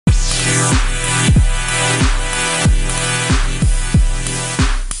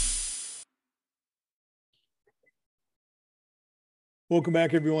Welcome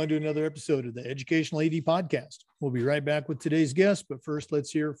back, everyone, to another episode of the Educational AD Podcast. We'll be right back with today's guest, but first,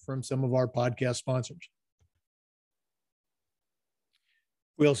 let's hear from some of our podcast sponsors.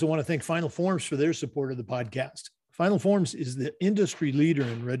 We also want to thank Final Forms for their support of the podcast. Final Forms is the industry leader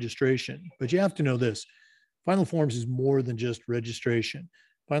in registration, but you have to know this. Final Forms is more than just registration.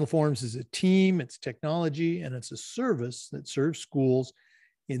 Final Forms is a team, it's technology, and it's a service that serves schools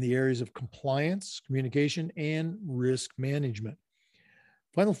in the areas of compliance, communication, and risk management.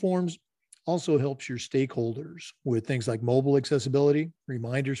 Final Forms also helps your stakeholders with things like mobile accessibility,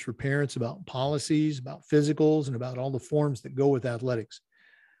 reminders for parents about policies, about physicals, and about all the forms that go with athletics.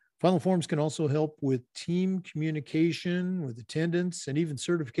 Final Forms can also help with team communication, with attendance, and even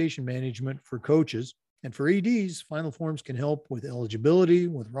certification management for coaches. And for ADs, Final Forms can help with eligibility,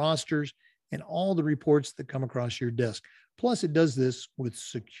 with rosters, and all the reports that come across your desk. Plus, it does this with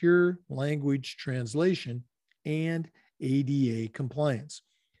secure language translation and ADA compliance.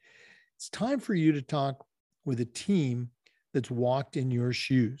 It's time for you to talk with a team that's walked in your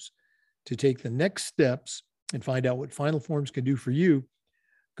shoes. To take the next steps and find out what Final Forms can do for you,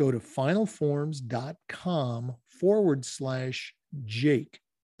 go to finalforms.com/Jake.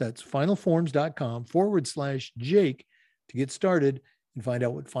 That's finalforms.com/Jake to get started and find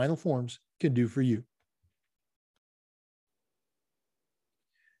out what Final Forms can do for you.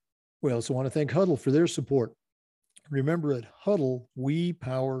 We also want to thank Hudl for their support. Remember, at Hudl, we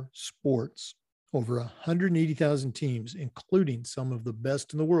power sports. Over 180,000 teams, including some of the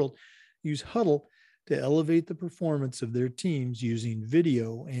best in the world, use Hudl to elevate the performance of their teams using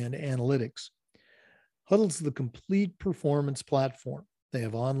video and analytics. Hudl's the complete performance platform. They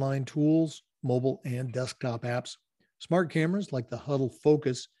have online tools, mobile and desktop apps, smart cameras like the Hudl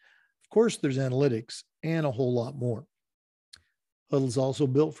Focus. Of course, there's analytics and a whole lot more. Hudl's also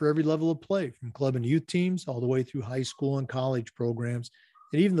built for every level of play, from club and youth teams all the way through high school and college programs.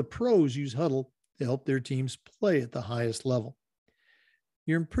 And even the pros use Hudl to help their teams play at the highest level.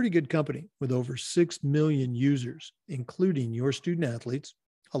 You're in pretty good company with over 6 million users, including your student athletes,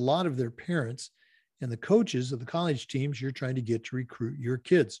 a lot of their parents, and the coaches of the college teams you're trying to get to recruit your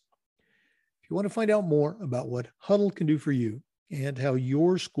kids. If you want to find out more about what Hudl can do for you and how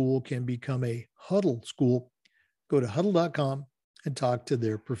your school can become a Hudl school, go to hudl.com and talk to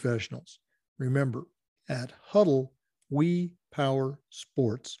their professionals. Remember, at Hudl, we power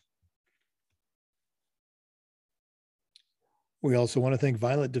sports. We also want to thank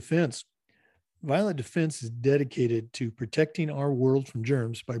Violet Defense. Violet Defense is dedicated to protecting our world from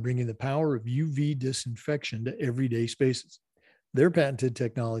germs by bringing the power of UV disinfection to everyday spaces. Their patented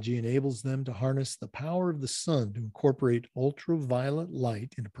technology enables them to harness the power of the sun to incorporate ultraviolet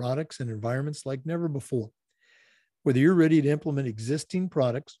light into products and environments like never before. Whether you're ready to implement existing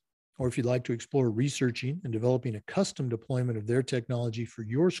products, or if you'd like to explore researching and developing a custom deployment of their technology for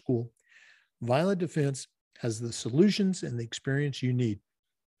your school, Violet Defense has the solutions and the experience you need.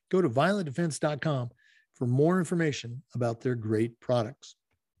 Go to violetdefense.com for more information about their great products.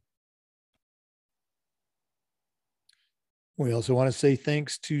 We also want to say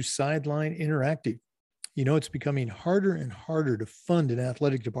thanks to Sideline Interactive. You know, it's becoming harder and harder to fund an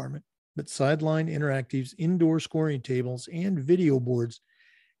athletic department, but Sideline Interactive's indoor scoring tables and video boards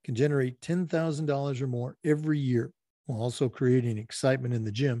can generate $10,000 or more every year, while also creating excitement in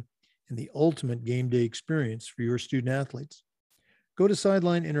the gym and the ultimate game day experience for your student athletes. Go to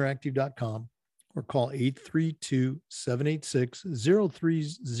sidelineinteractive.com or call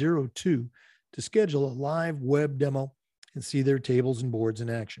 832-786-0302 to schedule a live web demo and see their tables and boards in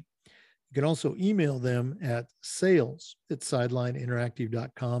action. You can also email them at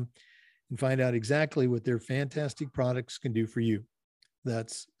sales@sidelineinteractive.com and find out exactly what their fantastic products can do for you.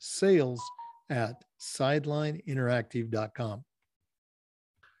 That's sales@sidelineinteractive.com.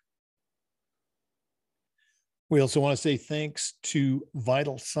 We also want to say thanks to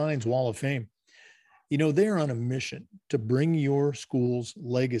Vital Signs Wall of Fame. You know, they're on a mission to bring your school's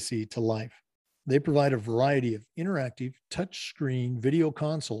legacy to life. They provide a variety of interactive touchscreen video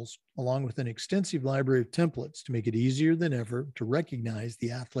consoles, along with an extensive library of templates to make it easier than ever to recognize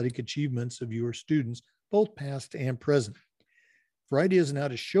the athletic achievements of your students, both past and present. For ideas on how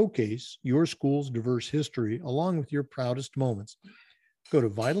to showcase your school's diverse history along with your proudest moments, go to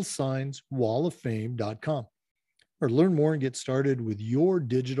vitalsignswalloffame.com or learn more and get started with your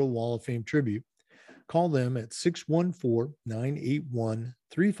digital Wall of Fame tribute. Call them at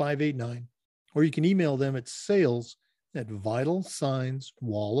 614-981-3589, or you can email them at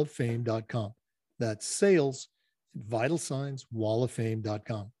sales@vitalsignswalloffame.com. That's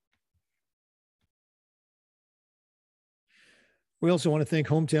sales@vitalsignswalloffame.com. We also want to thank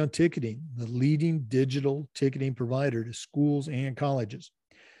Hometown Ticketing, the leading digital ticketing provider to schools and colleges.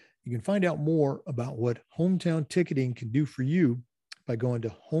 You can find out more about what Hometown Ticketing can do for you by going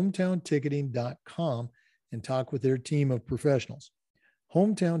to hometownticketing.com and talk with their team of professionals.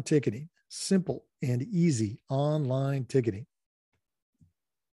 Hometown Ticketing, simple and easy online ticketing.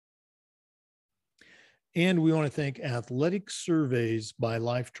 And we want to thank Athletic Surveys by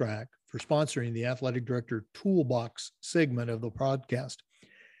Lifetrack for sponsoring the Athletic Director Toolbox segment of the podcast.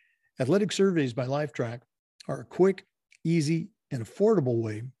 Athletic Surveys by Lifetrack are a quick, easy, and affordable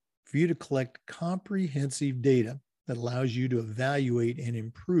way for you to collect comprehensive data that allows you to evaluate and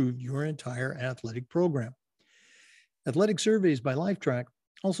improve your entire athletic program. Athletic Surveys by Lifetrack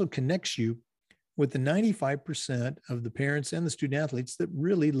also connects you with the 95% of the parents and the student athletes that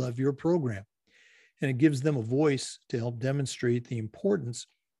really love your program. And it gives them a voice to help demonstrate the importance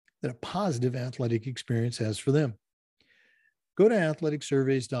that a positive athletic experience has for them. Go to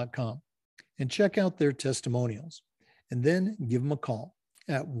athleticsurveys.com and check out their testimonials, and then give them a call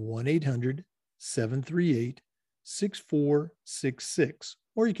at 1-800-738-6466,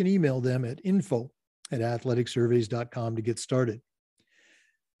 or you can email them at info@athleticsurveys.com to get started.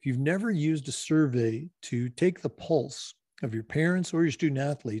 If you've never used a survey to take the pulse of your parents or your student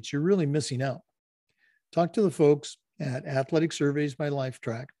athletes, you're really missing out. Talk to the folks at Athletic Surveys by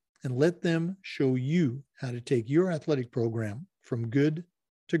Lifetrack and let them show you how to take your athletic program from good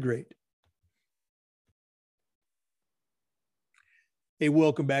to great. Hey,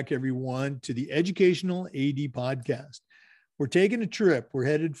 welcome back, everyone, to the Educational AD Podcast. We're taking a trip. We're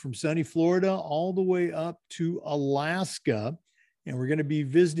headed from sunny Florida all the way up to Alaska, and we're going to be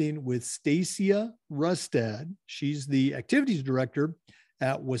visiting with Stacia Rustad. She's the activities director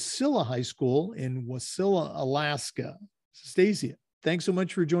at Wasilla High School in Wasilla, Alaska. Stacia, thanks so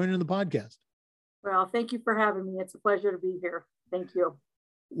much for joining the podcast. Well, thank you for having me. It's a pleasure to be here. Thank you.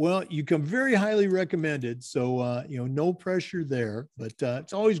 Well, you come very highly recommended, so no pressure there. But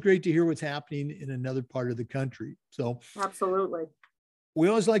it's always great to hear what's happening in another part of the country. So, absolutely, we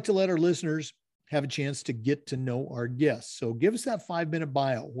always like to let our listeners have a chance to get to know our guests. So give us that 5-minute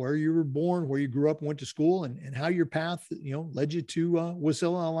bio, where you were born, where you grew up and went to school, and how your path, led you to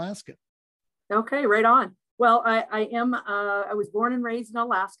Wasilla, Alaska. Okay, right on. Well, I was born and raised in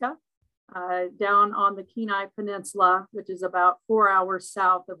Alaska, down on the Kenai Peninsula, which is about 4 hours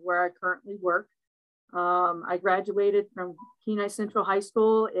south of where I currently work. I graduated from Kenai Central High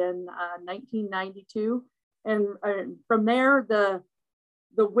School in 1992. And from there,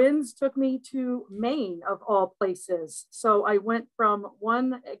 the winds took me to Maine, of all places. So I went from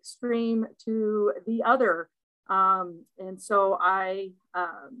one extreme to the other. And so I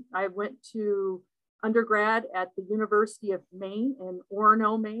went to undergrad at the University of Maine in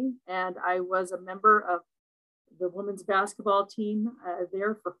Orono, Maine, and I was a member of the women's basketball team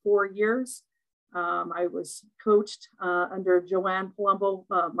there for 4 years. I was coached under Joanne Palumbo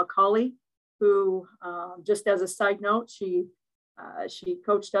Macaulay, who, just as a side note, she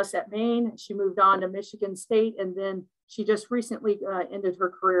coached us at Maine. She moved on to Michigan State, and then she just recently ended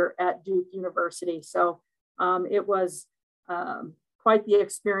her career at Duke University. So it was quite the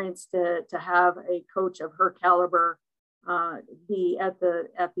experience to have a coach of her caliber be at the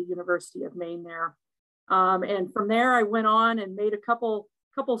University of Maine there. And from there, I went on and made a couple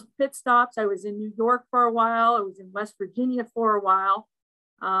pit stops. I was in New York for a while. I was in West Virginia for a while,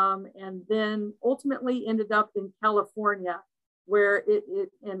 and then ultimately ended up in California, where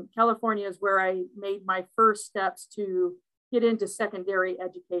in California is where I made my first steps to get into secondary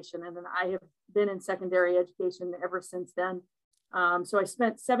education. And then I have been in secondary education ever since then. So I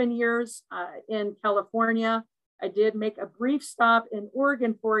spent 7 years in California. I did make a brief stop in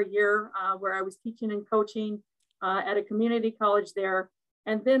Oregon for a year, where I was teaching and coaching at a community college there,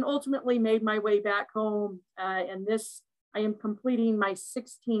 and then ultimately made my way back home. And I am completing my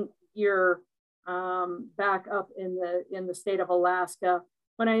 16th year back up in the state of Alaska.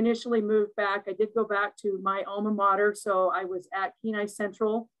 When I initially moved back, I did go back to my alma mater. So I was at Kenai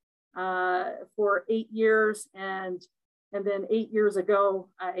Central for 8 years, and then 8 years ago,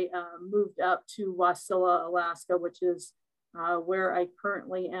 I moved up to Wasilla, Alaska, which is where I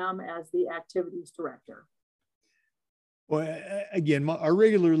currently am as the activities director. Well, again, our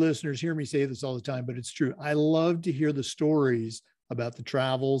regular listeners hear me say this all the time, but it's true. I love to hear the stories about the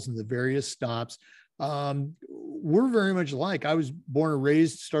travels and the various stops. We're very much alike. I was born and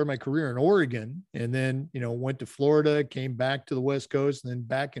raised, started my career in Oregon, and then, went to Florida, came back to the West Coast, and then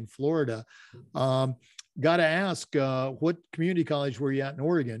back in Florida. Got to ask, what community college were you at in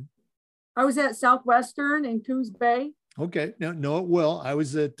Oregon? I was at Southwestern in Coos Bay. Okay. No, well, I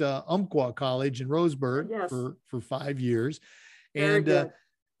was at Umpqua College in Roseburg yes. for 5 years. Very And, good.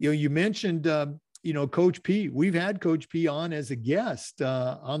 you mentioned, Coach P. We've had Coach P on as a guest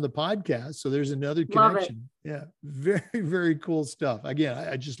on the podcast. So there's another Love it. connection. Yeah. Very, very cool stuff. Again,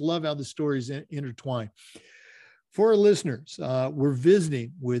 I just love how the stories intertwine. For our listeners, we're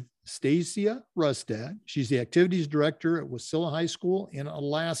visiting with Stacia Rustad. She's the activities director at Wasilla High School in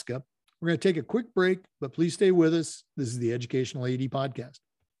Alaska. We're going to take a quick break, but please stay with us. This is the Educational AD Podcast.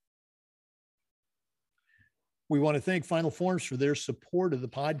 We want to thank Final Forms for their support of the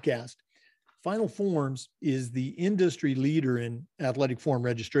podcast. Final Forms is the industry leader in athletic form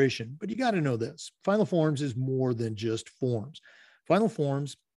registration, but you got to know this. Final Forms is more than just forms. Final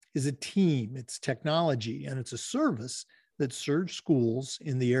Forms is a team, it's technology, and it's a service that serves schools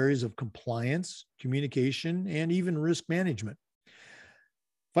in the areas of compliance, communication, and even risk management.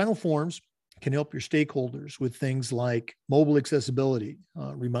 Final Forms can help your stakeholders with things like mobile accessibility,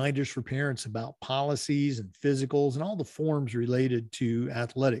 reminders for parents about policies and physicals and all the forms related to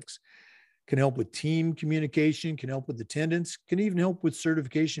athletics, can help with team communication, can help with attendance, can even help with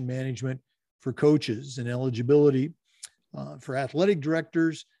certification management for coaches and eligibility for athletic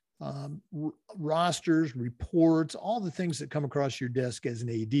directors, rosters, reports, all the things that come across your desk as an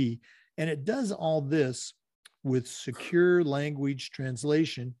AD. And it does all this with secure language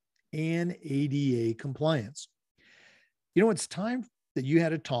translation and ADA compliance. It's time that you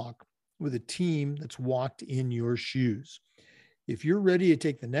had a talk with a team that's walked in your shoes. If you're ready to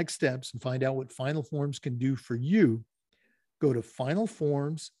take the next steps and find out what Final Forms can do for you, go to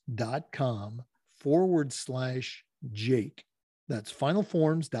finalforms.com/Jake. That's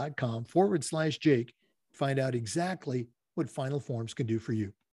finalforms.com/Jake. Find out exactly what Final Forms can do for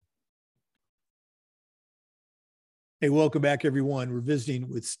you. Hey, welcome back, everyone. We're visiting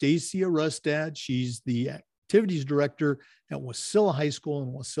with Stacia Rustad. She's the activities director at Wasilla High School in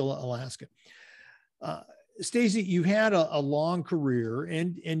Wasilla, Alaska. Stacia, you've had a long career,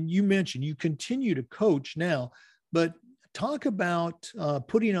 and you mentioned you continue to coach now, but talk about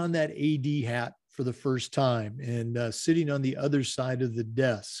putting on that AD hat for the first time and sitting on the other side of the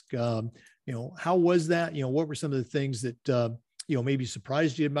desk. How was that? What were some of the things that maybe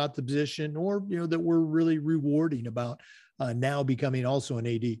surprised you about the position, or that were really rewarding about now becoming also an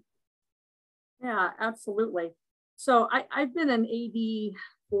AD? Yeah, absolutely. So I've been an AD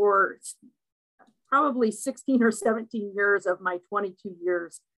for probably 16 or 17 years of my 22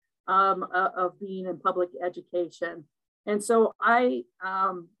 years of being in public education. And so I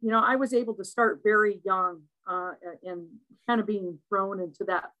was able to start very young and kind of being thrown into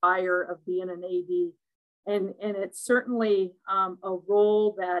that fire of being an AD. And it's certainly a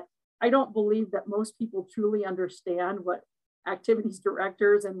role that I don't believe that most people truly understand what activities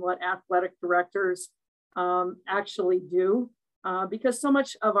directors and what athletic directors actually do, because so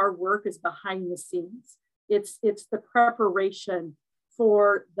much of our work is behind the scenes. It's the preparation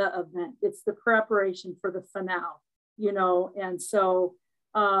for the event. It's the preparation for the finale, and so,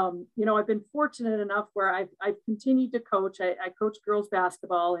 I've been fortunate enough where I've continued to coach. I coach girls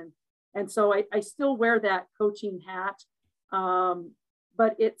basketball, and so I still wear that coaching hat.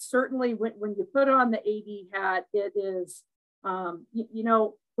 But it certainly, when you put on the AD hat, it is,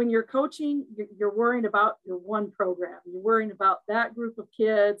 when you're coaching, you're worrying about your one program. You're worrying about that group of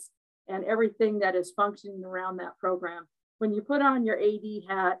kids and everything that is functioning around that program. When you put on your AD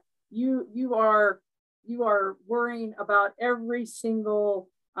hat, you are worrying about every single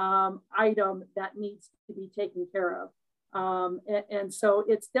item that needs to be taken care of. And so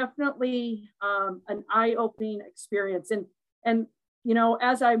it's definitely an eye-opening experience. And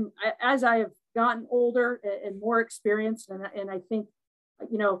as I have gotten older and more experienced, and I think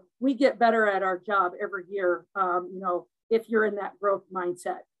we get better at our job every year. If you're in that growth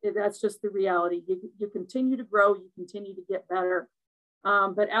mindset, that's just the reality. You continue to grow, you continue to get better.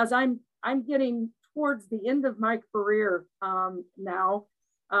 But as I'm getting towards the end of my career now,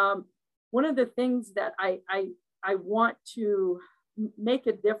 one of the things that I want to make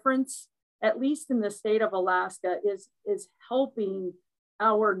a difference, at least in the state of Alaska, is helping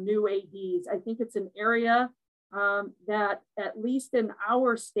our new ADs. I think it's an area that, at least in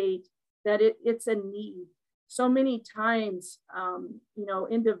our state, that it's a need. So many times,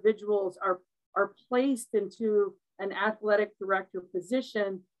 individuals are placed into an athletic director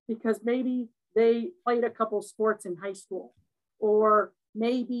position because maybe they played a couple sports in high school, or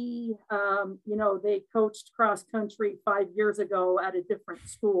maybe, they coached cross country 5 years ago at a different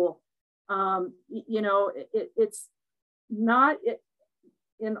school. It's not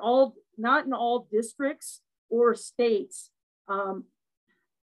in all districts or states.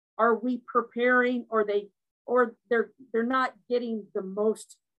 Are we preparing, or they're not getting the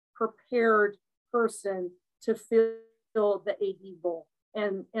most prepared person to fill fill the AD role.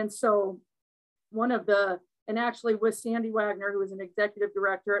 And so one of the, and actually with Sandy Wagner, who is an executive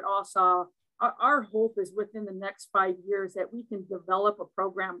director at ASA, our hope is within the next 5 years that we can develop a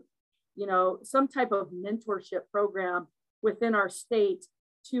program, you know, some type of mentorship program within our state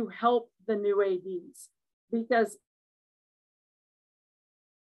to help the new ADs. Because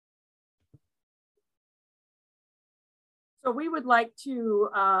so we would like to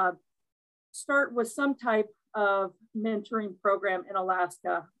start with some type of mentoring program in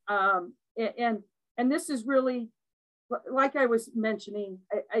Alaska. And this is really, like I was mentioning,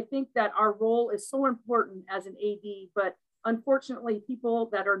 I think that our role is so important as an AD, but unfortunately, people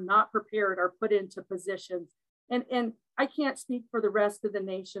that are not prepared are put into positions. And I can't speak for the rest of the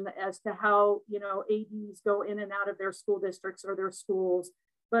nation as to how, you know, ADs go in and out of their school districts or their schools.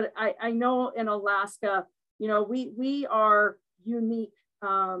 But I know in Alaska, you know, we are unique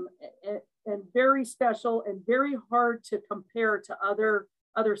and very special and very hard to compare to other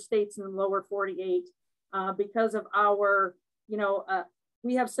states in the lower 48 because of our, you know,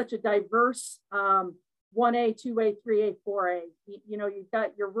 we have such a diverse 1A, 2A, 3A, 4A. You know, you've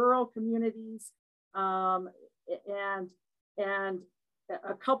got your rural communities and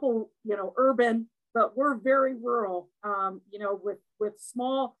a couple, you know, urban, but we're very rural. You know, with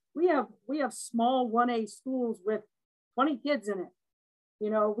small, we have small 1A schools with 20 kids in it. You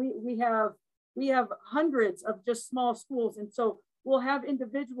know, we have hundreds of just small schools, and so we'll have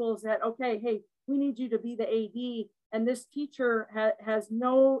individuals that, okay, hey, we need you to be the AD, and this teacher has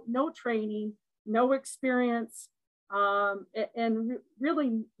no training, no experience, and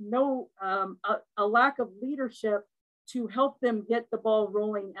really no a lack of leadership to help them get the ball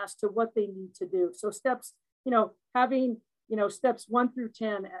rolling as to what they need to do. So steps, you know, having, you know, steps 1 through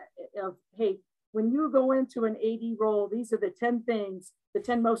 10 of, hey, when you go into an AD role, these are the 10 things, the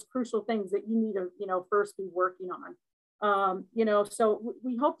 10 most crucial things that you need to, you know, first be working on. You know, so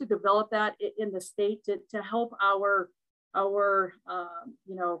we hope to develop that in the state to help our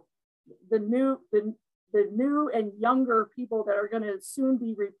you know, the new and younger people that are going to soon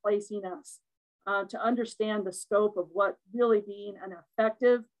be replacing us to understand the scope of what really being an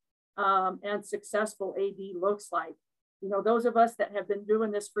effective and successful AD looks like. You know, those of us that have been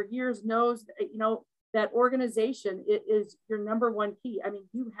doing this for years knows, you know, that organization is your number one key. I mean,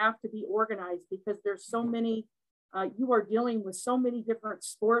 you have to be organized because there's so many, you are dealing with so many different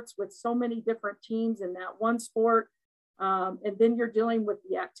sports with so many different teams in that one sport. And then you're dealing with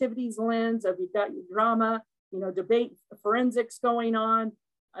the activities lens of you've got your drama, you know, debate, forensics going on,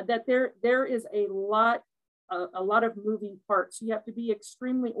 that there is a lot of moving parts. You have to be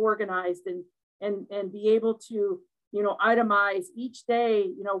extremely organized and be able to, you know, itemize each day,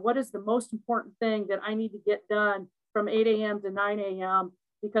 you know, what is the most important thing that I need to get done from 8 a.m. to 9 a.m.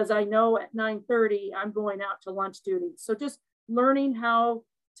 because I know at 9:30 I'm going out to lunch duty. So just learning how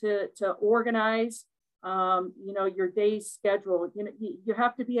to organize, you know, your day's schedule. You know, you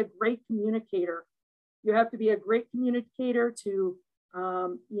have to be a great communicator. You have to be a great communicator to,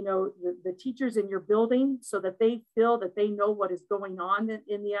 you know, the teachers in your building so that they feel that they know what is going on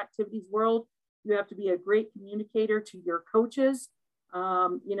in the activities world. You have to be a great communicator to your coaches.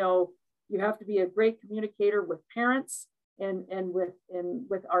 You know, you have to be a great communicator with parents and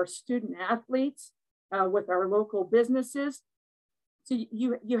with our student athletes, with our local businesses. So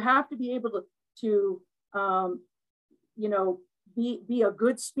you have to be able to you know, be a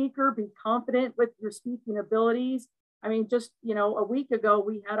good speaker, be confident with your speaking abilities. I mean, just, you know, a week ago,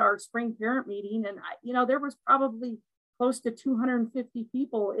 we had our spring parent meeting and, you know, there was probably close to 250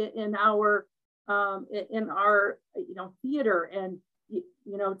 people in our, you know, theater. And, you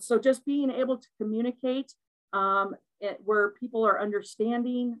know, so just being able to communicate where people are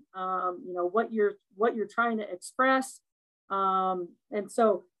understanding, you know, what you're trying to express. And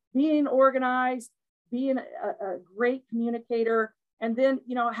so being organized, being a great communicator, and then,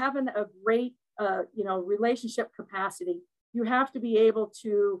 you know, having a great, you know, relationship capacity. You have to be able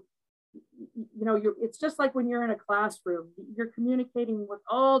to, you know, it's just like when you're in a classroom, you're communicating with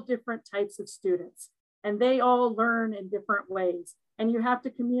all different types of students and they all learn in different ways. And you have to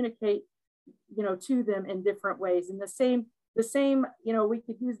communicate, you know, to them in different ways. And the same, you know, we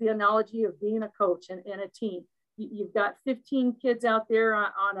could use the analogy of being a coach in a team. You've got 15 kids out there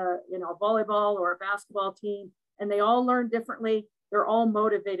on a, you know, volleyball or a basketball team, and they all learn differently. They're all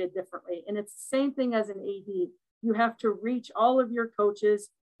motivated differently. And it's the same thing as an AD. You have to reach all of your coaches.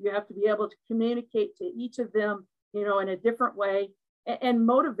 You have to be able to communicate to each of them, you know, in a different way and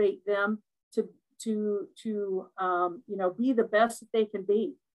motivate them to you know, be the best that they can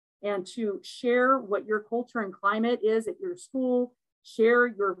be and to share what your culture and climate is at your school, share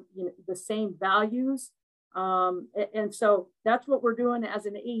your, you know, the same values. And so that's what we're doing as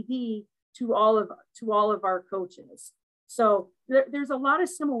an AD to all of our coaches. So there's a lot of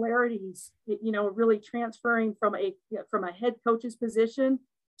similarities, really transferring from a head coach's position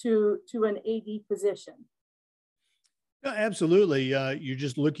to an AD position. Absolutely. You're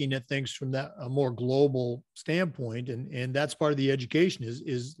just looking at things from a more global standpoint. And that's part of the education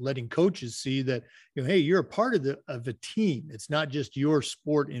is letting coaches see that, hey, you're a part of a team. It's not just your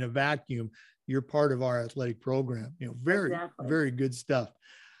sport in a vacuum. You're part of our athletic program. Very, exactly. Very good stuff.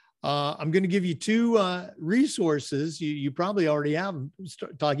 I'm going to give you two resources. You probably already have them,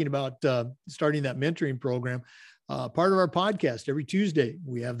 talking about starting that mentoring program. Part of our podcast every Tuesday,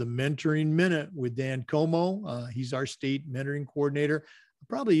 we have the Mentoring Minute with Dan Como. He's our state mentoring coordinator. I'll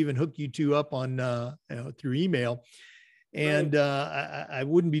probably even hook you two up on through email. And I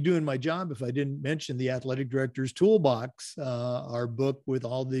wouldn't be doing my job if I didn't mention the Athletic Director's Toolbox, our book with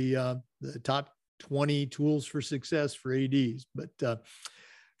all the top 20 tools for success for ADs. But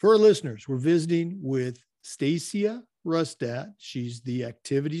for our listeners, we're visiting with Stacia Rustat. She's the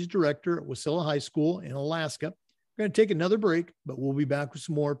activities director at Wasilla High School in Alaska. We're going to take another break, but we'll be back with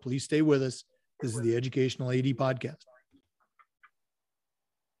some more. Please stay with us. This is the Educational AD Podcast.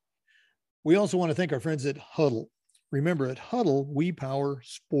 We also want to thank our friends at Hudl. Remember, at Hudl, we power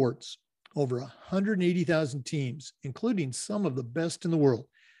sports. Over 180,000 teams, including some of the best in the world,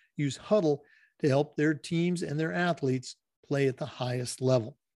 use Hudl to help their teams and their athletes play at the highest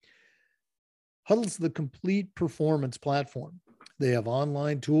level. Hudl's the complete performance platform. They have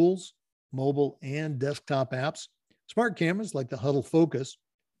online tools, mobile and desktop apps, smart cameras like the Hudl Focus.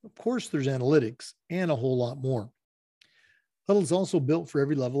 Of course, there's analytics and a whole lot more. Hudl is also built for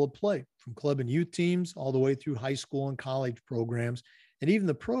every level of play, from club and youth teams all the way through high school and college programs. And even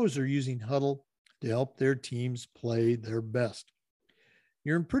the pros are using Hudl to help their teams play their best.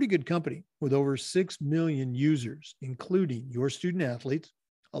 You're in pretty good company with over 6 million users, including your student athletes,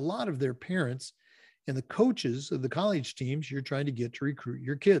 a lot of their parents, and the coaches of the college teams you're trying to get to recruit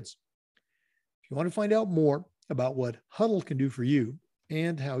your kids. If you want to find out more about what Hudl can do for you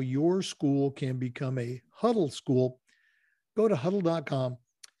and how your school can become a Hudl school, go to Hudl.com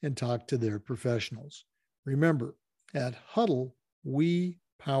and talk to their professionals. Remember, at Hudl, we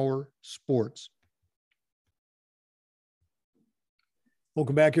power sports.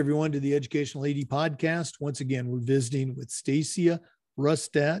 Welcome back, everyone, to the Educational AD Podcast. Once again, we're visiting with Stacia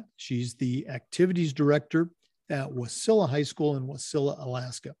Rustat. She's the activities director at Wasilla High School in Wasilla,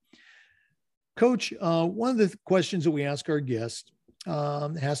 Alaska. Coach, one of the questions that we ask our guests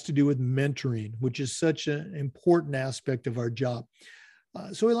has to do with mentoring, which is such an important aspect of our job.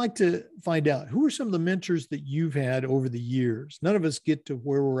 So I'd like to find out, who are some of the mentors that you've had over the years? None of us get to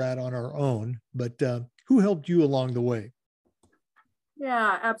where we're at on our own, but who helped you along the way?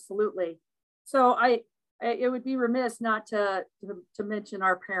 Yeah, absolutely. So it would be remiss not to mention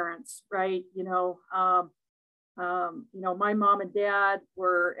our parents, right? My mom and dad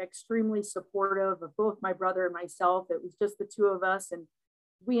were extremely supportive of both my brother and myself. It was just the two of us, and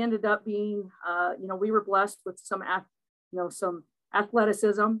we ended up being, we were blessed with some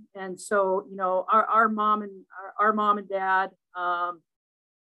athleticism, and so our mom and dad,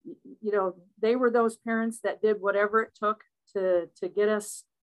 they were those parents that did whatever it took to get us,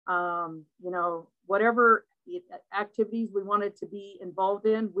 whatever activities we wanted to be involved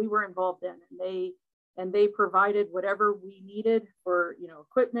in, we were involved in, and they provided whatever we needed for,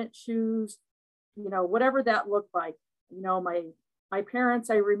 equipment, shoes, whatever that looked like. My parents,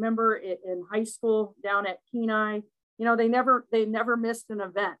 I remember in high school down at Kenai, they never missed an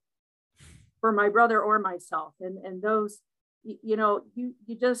event for my brother or myself. And those,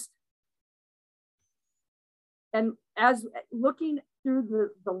 you just, and as looking through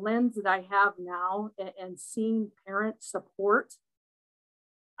the lens that I have now and seeing parent support,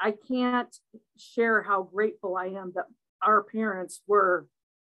 I can't share how grateful I am that our parents were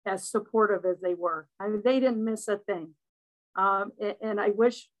as supportive as they were. I mean, they didn't miss a thing. And I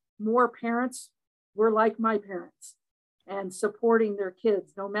wish more parents were like my parents and supporting their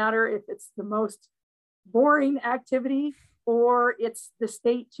kids, no matter if it's the most boring activity or it's the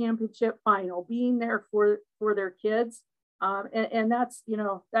state championship final, being there for their kids. And that's,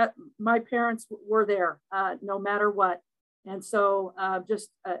 that my parents were there no matter what. And so just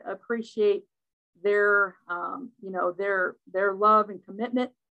appreciate their, their love and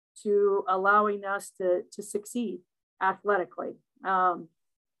commitment to allowing us to succeed athletically. Now,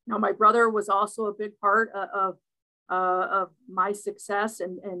 my brother was also a big part of my success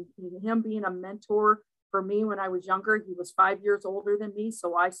and him being a mentor for me when I was younger. He was 5 years older than me.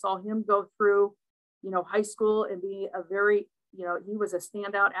 So I saw him go through, high school and be a very he was a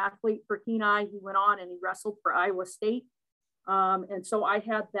standout athlete for Kenai. He went on and he wrestled for Iowa State. And so I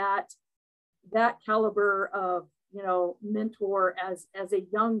had that caliber of, mentor as a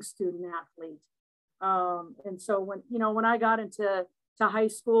young student athlete. And so when I got into high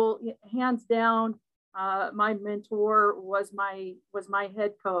school, hands down, my mentor was my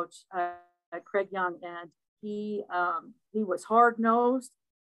head coach, Craig Young, and he was hard-nosed,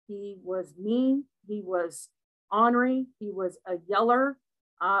 he was mean, he was ornery, he was a yeller,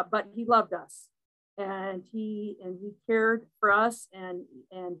 but he loved us, and he cared for us, and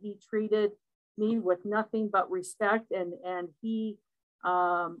he treated me with nothing but respect, and he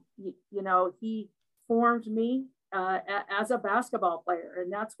he formed me as a basketball player,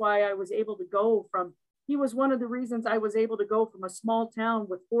 and that's why I was able to go from. He was one of the reasons I was able to go from a small town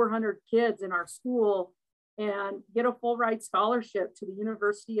with 400 kids in our school and get a full ride scholarship to the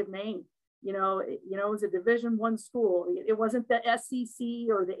University of Maine. It was a Division I school. It wasn't the SEC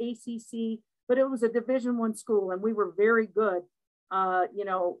or the ACC, but it was a Division I school, and we were very good.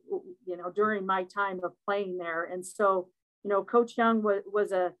 During my time of playing there, and so Coach Young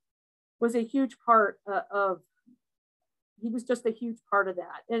was a huge part of. He was just a huge part of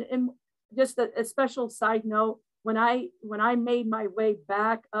that, and just a special side note, when I made my way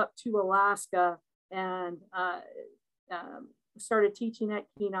back up to Alaska and started teaching at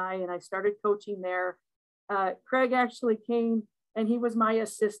Kenai, and I started coaching there, Craig actually came and he was my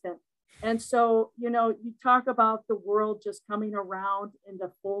assistant. And so, you talk about the world just coming around into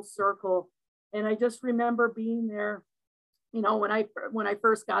full circle. And I just remember being there, when I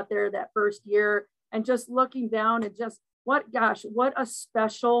first got there that first year, and just looking down and just what a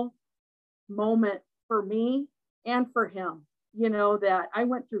special moment for me and for him, that I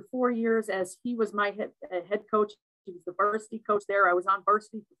went through 4 years as he was my head coach. He was the varsity coach there. I was on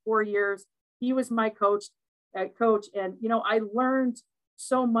varsity for 4 years. He was my coach. And, I learned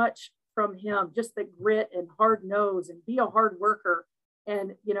so much from him, just the grit and hard nose and be a hard worker.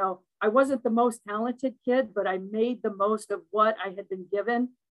 And, I wasn't the most talented kid, but I made the most of what I had been given.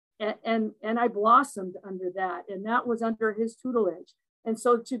 And I blossomed under that. And that was under his tutelage. And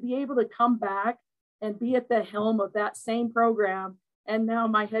so to be able to come back and be at the helm of that same program, and now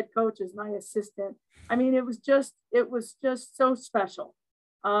my head coach is my assistant. I mean, it was just so special.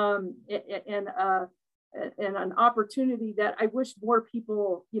 And an opportunity that I wish more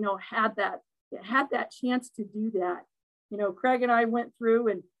people, had that chance to do that. Craig and I went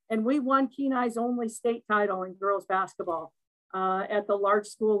through and we won Kenai's only state title in girls basketball at the large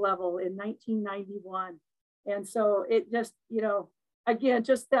school level in 1991. And so it just, again,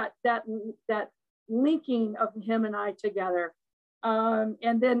 just that linking of him and I together.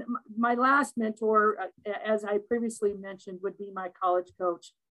 And then my last mentor, as I previously mentioned, would be my college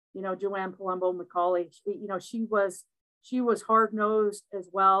coach, Joanne Palumbo McCauley. She was hard-nosed as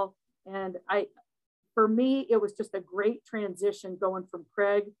well. And for me, it was just a great transition going from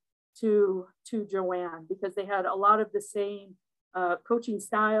Craig to Joanne, because they had a lot of the same coaching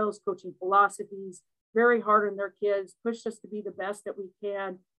styles, coaching philosophies, very hard on their kids, pushed us to be the best that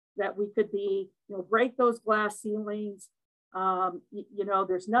we could be, break those glass ceilings.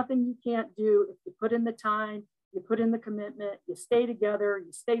 There's nothing you can't do if you put in the time, you put in the commitment, you stay together,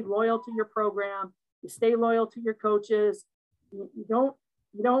 you stay loyal to your program, you stay loyal to your coaches. You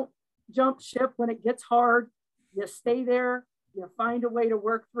don't jump ship when it gets hard. You stay there, you find a way to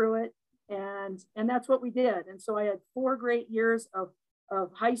work through it. And that's what we did. And so I had 4 great years of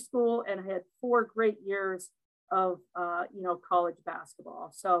high school, and I had 4 great years of college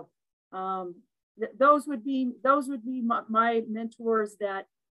basketball. So those would be my mentors that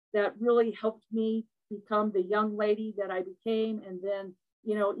really helped me become the young lady that I became. And then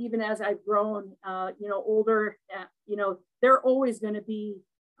even as I've grown older, they're always going to be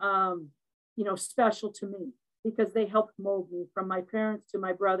special to me, because they helped mold me, from my parents to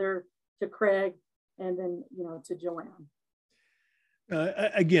my brother to Craig, and then to Joanne.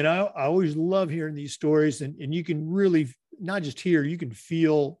 Again, I always love hearing these stories, and you can really not just hear, you can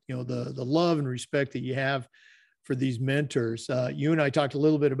feel, the love and respect that you have for these mentors. You and I talked a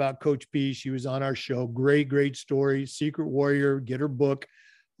little bit about Coach P. She was on our show. Great story. Secret Warrior, get her book.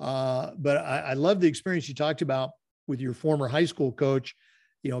 But I love the experience you talked about with your former high school coach,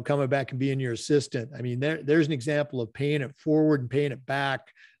 coming back and being your assistant. I mean, there's an example of paying it forward and paying it back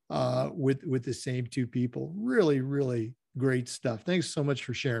with the same 2 people. Really, really great stuff. Thanks so much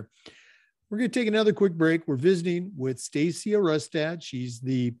for sharing. We're going to take another quick break. We're visiting with Stacy Arustad. She's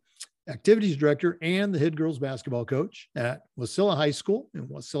the activities director and the head girls basketball coach at Wasilla High School in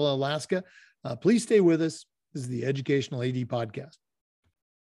Wasilla, Alaska. Please stay with us. This is the Educational AD Podcast.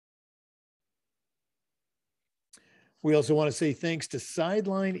 We also want to say thanks to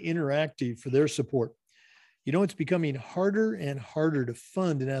Sideline Interactive for their support. You know, it's becoming harder and harder to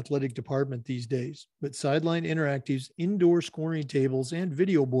fund an athletic department these days, but Sideline Interactive's indoor scoring tables and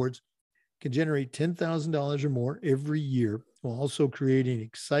video boards can generate $10,000 or more every year, while also creating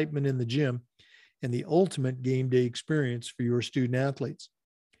excitement in the gym and the ultimate game day experience for your student athletes.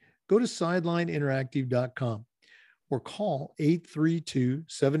 Go to sidelineinteractive.com or call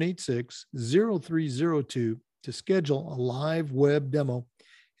 832-786-0302 to schedule a live web demo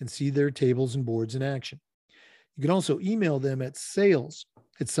and see their tables and boards in action. You can also email them at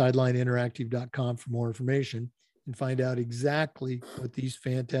sales@sidelineinteractive.com for more information and find out exactly what these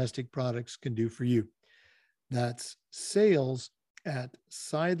fantastic products can do for you. That's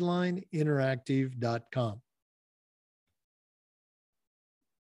sales@sidelineinteractive.com.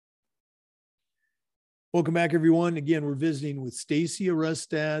 Welcome back, everyone. Again, we're visiting with Stacy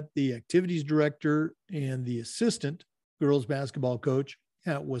Arrestad, the activities director and the assistant girls basketball coach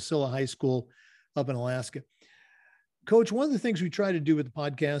at Wasilla High School up in Alaska. Coach, one of the things we try to do with the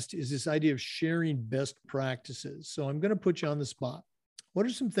podcast is this idea of sharing best practices. So I'm going to put you on the spot. What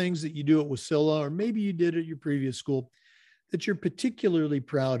are some things that you do at Wasilla, or maybe you did at your previous school, that you're particularly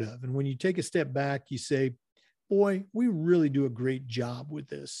proud of? And when you take a step back, you say, boy, we really do a great job with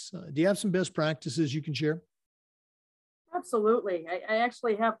this. Do you have some best practices you can share? Absolutely. I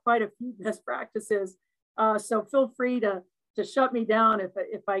actually have quite a few best practices. So feel free to shut me down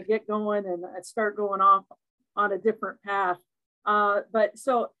if I get going and I start going off on a different path. But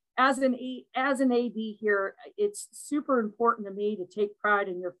so as an AD here, it's super important to me to take pride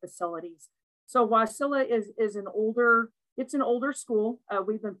in your facilities. So Wasilla is an older school.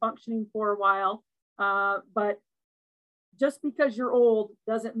 We've been functioning for a while. But just because you're old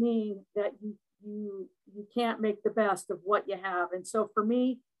doesn't mean that you can't make the best of what you have. And so for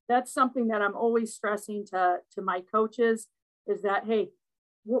me, that's something that I'm always stressing to my coaches is that, hey,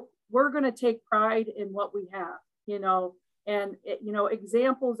 we're going to take pride in what we have, and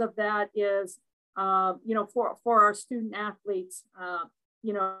examples of that is, for our student athletes,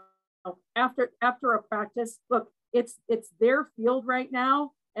 after a practice, look, it's their field right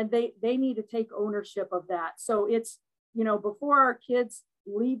now, and they need to take ownership of that. So it's, before our kids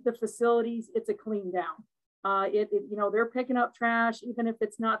leave the facilities, it's a clean down. They're picking up trash, even if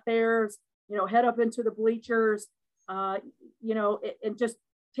it's not theirs, head up into the bleachers, and just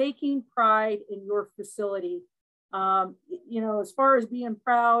taking pride in your facility. As far as being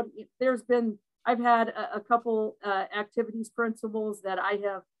proud, I've had a couple activities principals that I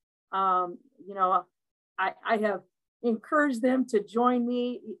have, I have encouraged them to join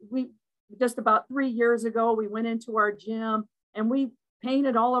me. We just about 3 years ago, we went into our gym and we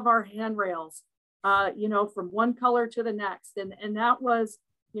painted all of our handrails, from one color to the next. And that was,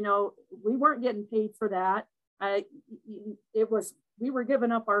 we weren't getting paid for that. We were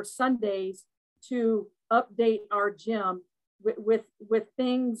giving up our Sundays to update our gym with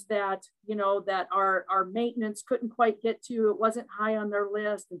things that, that our maintenance couldn't quite get to. It wasn't high on their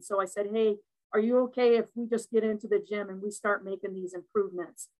list. And so I said, hey, are you okay if we just get into the gym and we start making these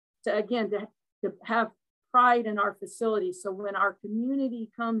improvements to have pride in our facility? So when our community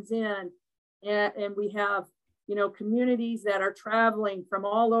comes in and we have, communities that are traveling from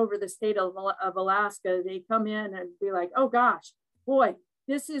all over the state of Alaska, they come in and be like, oh gosh, boy,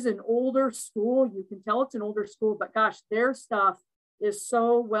 this is an older school. You can tell it's an older school, but gosh, their stuff is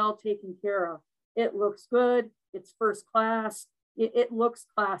so well taken care of. It looks good. It's first class. It looks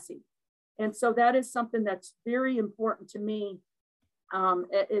classy. And so that is something that's very important to me,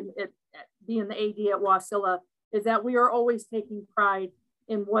 being the AD at Wasilla, is that we are always taking pride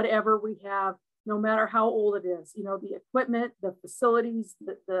in whatever we have, no matter how old it is. The equipment, the facilities,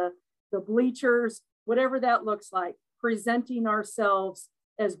 the bleachers, whatever that looks like, presenting ourselves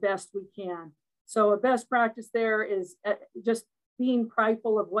as best we can. So a best practice there is just being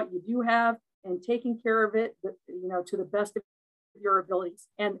prideful of what you do have and taking care of it, to the best of your abilities.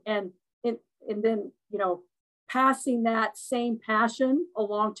 And then, passing that same passion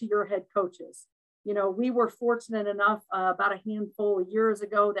along to your head coaches. We were fortunate enough about a handful of years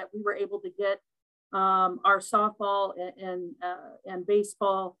ago that we were able to get our softball and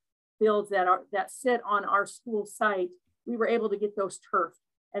baseball fields that sit on our school site. We were able to get those turfed.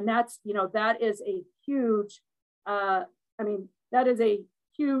 And that's, that is a huge, that is a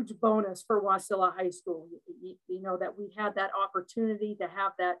huge bonus for Wasilla High School, that we had that opportunity to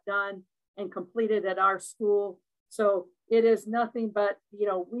have that done and completed at our school. So it is nothing but,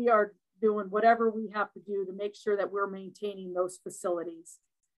 we are doing whatever we have to do to make sure that we're maintaining those facilities.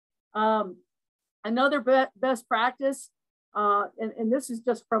 Another best practice and this is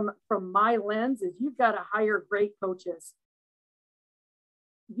just from my lens, is you've got to hire great coaches.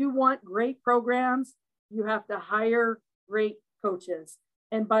 You want great programs, you have to hire great coaches.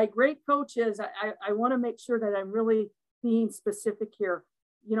 And by great coaches, I want to make sure that I'm really being specific here.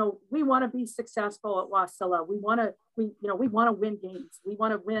 You know, we want to be successful at Wasilla. We want to win games. We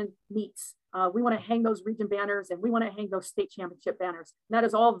want to win meets. We want to hang those region banners, and we want to hang those state championship banners. And that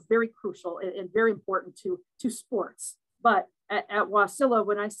is all very crucial and very important to sports. But at Wasilla,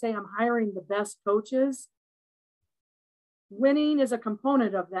 when I say I'm hiring the best coaches, winning is a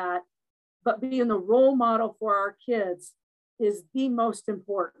component of that, but being the role model for our kids is the most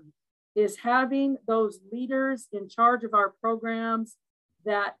important, is having those leaders in charge of our programs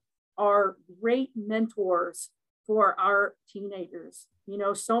that are great mentors for our teenagers. You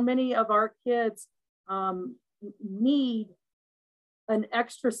know, so many of our kids need an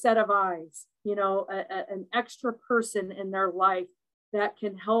extra set of eyes, you know, an extra person in their life that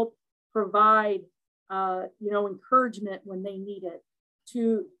can help provide, encouragement when they need it,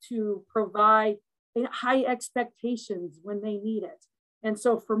 to provide high expectations when they need it. And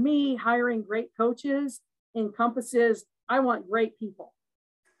so for me, hiring great coaches encompasses, I want great people.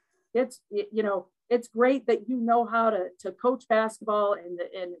 It's great that you know how to coach basketball and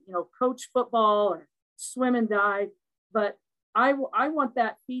coach football or swim and dive, but I want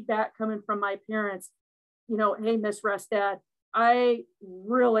that feedback coming from my parents. You know, hey, Miss Restad, I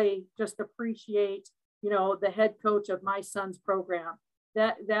really just appreciate, the head coach of my son's program.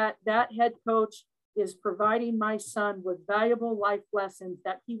 That head coach is providing my son with valuable life lessons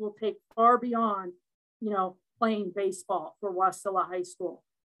that he will take far beyond, playing baseball for Wasilla High School.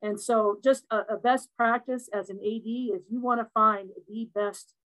 And so just a best practice as an AD is you want to find the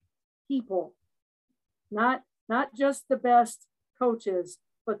best people, not just the best coaches,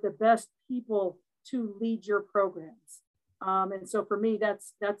 but the best people to lead your programs. And so for me, that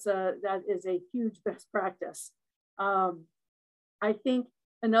is a huge best practice. I think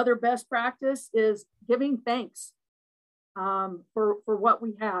another best practice is giving thanks for what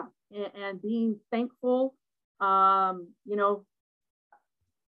we have and being thankful.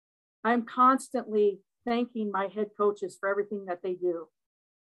 I'm constantly thanking my head coaches for everything that they do.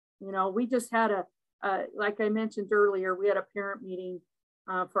 We just had like I mentioned earlier, we had a parent meeting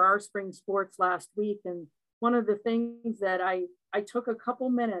for our spring sports last week. And one of the things that I took a couple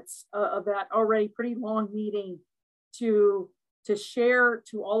minutes of that already pretty long meeting to share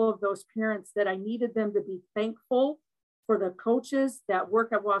to all of those parents that I needed them to be thankful for the coaches that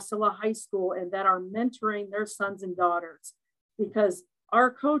work at Wasilla High School and that are mentoring their sons and daughters. Because our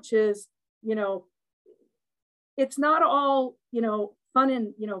coaches, it's not all, fun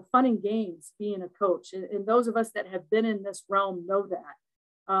and games being a coach. And those of us that have been in this realm know that.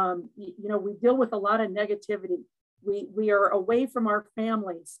 We deal with a lot of negativity. We are away from our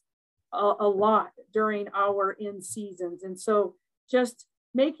families a lot during our in seasons. And so just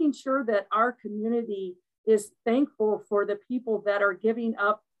making sure that our community is thankful for the people that are giving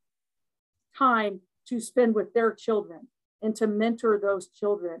up time to spend with their children and to mentor those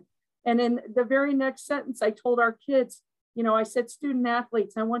children. And in the very next sentence, I told our kids, I said, student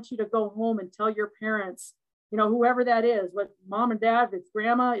athletes, I want you to go home and tell your parents, whoever that is, what mom and dad, if it's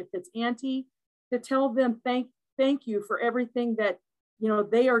grandma, if it's auntie, to tell them thank you for everything that,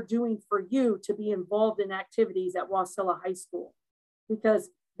 they are doing for you to be involved in activities at Wasilla High School, because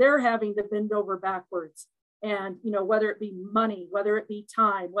they're having to bend over backwards. And, whether it be money, whether it be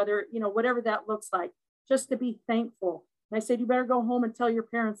time, whether, whatever that looks like, just to be thankful. And I said, you better go home and tell your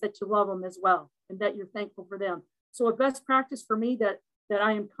parents that you love them as well and that you're thankful for them. So a best practice for me that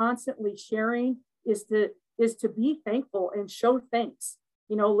I am constantly sharing is to be thankful and show thanks,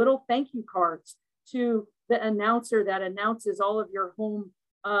 little thank you cards to the announcer that announces all of your home,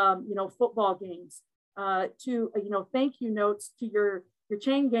 football games, to, thank you notes to your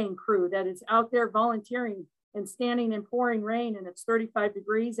chain gang crew that is out there volunteering and standing in pouring rain and it's 35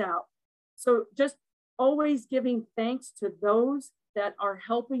 degrees out. So just always giving thanks to those that are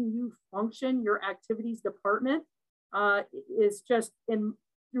helping you function your activities department is just,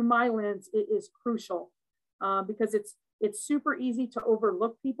 through my lens, it is crucial because it's super easy to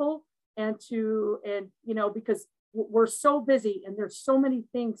overlook people and because we're so busy and there's so many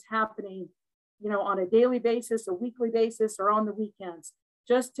things happening, on a daily basis, a weekly basis, or on the weekends.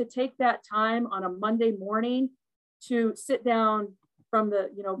 Just to take that time on a Monday morning to sit down from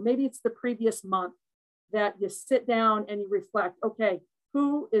maybe it's the previous month, that you sit down and you reflect, okay,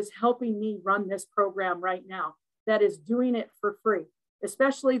 who is helping me run this program right now that is doing it for free,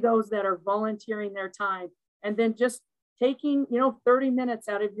 especially those that are volunteering their time. And then just taking, 30 minutes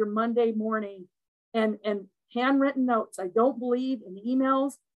out of your Monday morning and handwritten notes. I don't believe in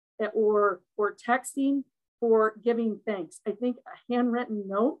emails or texting for giving thanks. I think a handwritten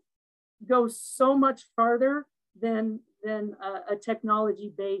note goes so much farther than a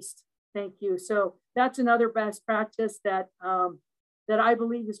technology-based thank you. So that's another best practice that that I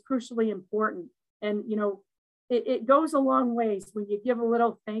believe is crucially important. And it goes a long ways when you give a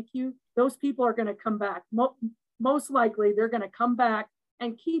little thank you. Those people are going to come back. Most likely, they're going to come back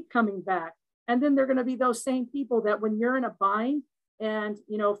and keep coming back. And then they're going to be those same people that when you're in a bind and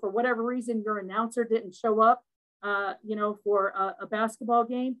for whatever reason your announcer didn't show up, for a basketball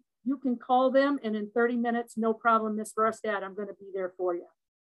game, you can call them, and in 30 minutes, no problem, Miss Rustad, I'm going to be there for you.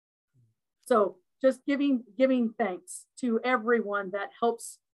 So just giving thanks to everyone that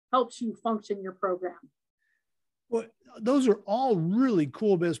helps you function your program. Well, those are all really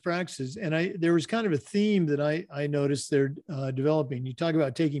cool best practices. And there was kind of a theme that I noticed they're developing. You talk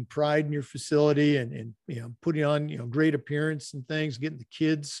about taking pride in your facility and putting on, great appearance and things, getting the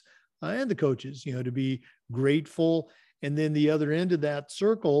kids and the coaches, to be grateful. And then the other end of that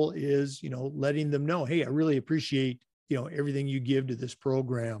circle is, letting them know, hey, I really appreciate, everything you give to this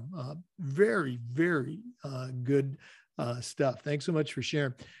program. Very, very good stuff. Thanks so much for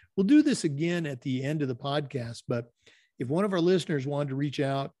sharing. We'll do this again at the end of the podcast, but if one of our listeners wanted to reach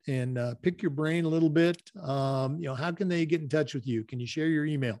out and pick your brain a little bit, how can they get in touch with you? Can you share your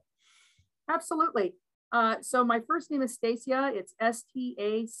email? Absolutely. So my first name is Stacia. It's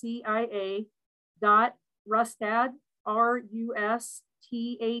STACIA .Rustad,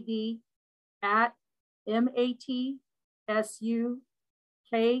 RUSTAD at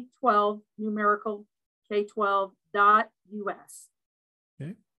MATSUK12 numerical K12.US.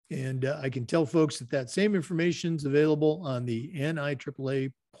 Okay. And I can tell folks that same information is available on the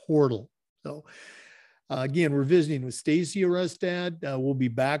NIAAA portal. So again, we're visiting with Stacia Rustad. We'll be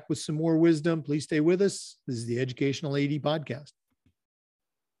back with some more wisdom. Please stay with us. This is the Educational AD Podcast.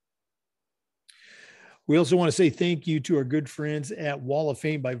 We also want to say thank you to our good friends at Wall of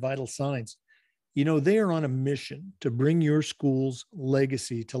Fame by Vital Signs. They are on a mission to bring your school's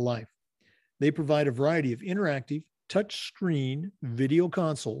legacy to life. They provide a variety of interactive, touchscreen video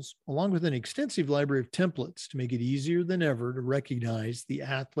consoles, along with an extensive library of templates to make it easier than ever to recognize the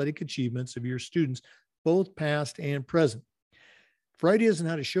athletic achievements of your students, both past and present. For ideas on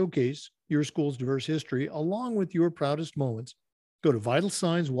how to showcase your school's diverse history, along with your proudest moments, go to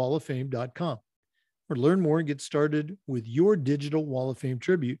vitalsignswalloffame.com. Or learn more and get started with your digital Wall of Fame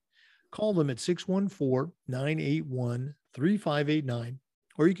tribute. Call them at 614-981-3589,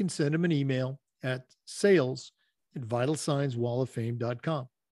 or you can send them an email at sales@vitalsignswalloffame.com.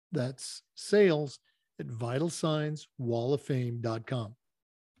 That's sales@vitalsignswalloffame.com.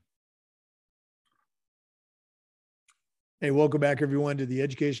 Hey, welcome back, everyone, to the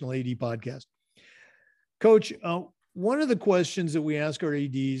Educational AD Podcast. Coach, one of the questions that we ask our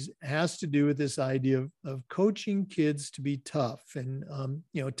ADs has to do with this idea of coaching kids to be tough. And,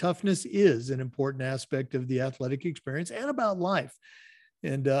 toughness is an important aspect of the athletic experience and about life.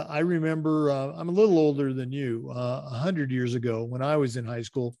 And I remember, I'm a little older than you, 100 years ago when I was in high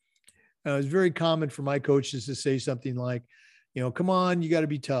school, it was very common for my coaches to say something like, come on, you got to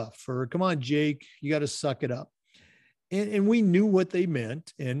be tough, or come on, Jake, you got to suck it up. And we knew what they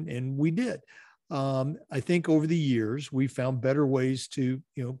meant, and we did. I think over the years, we found better ways to,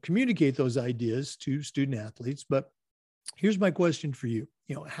 communicate those ideas to student athletes. But here's my question for you.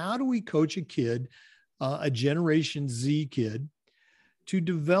 How do we coach a kid, a Generation Z kid, to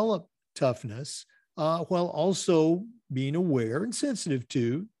develop toughness while also being aware and sensitive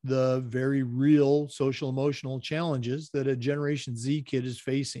to the very real social emotional challenges that a Generation Z kid is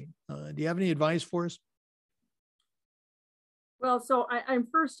facing? Do you have any advice for us? Well, so I'm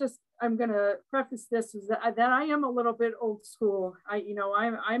going to preface this is that I am a little bit old school.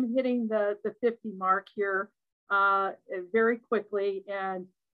 I'm hitting the 50 mark here very quickly. And,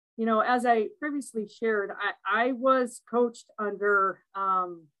 as I previously shared, I was coached under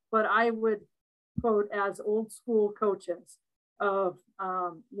what I would quote as old school coaches of,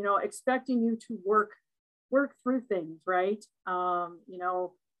 expecting you to work through things, right?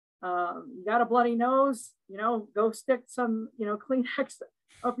 You got a bloody nose, go stick some, Kleenex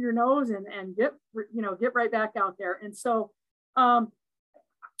up your nose and get right back out there. And so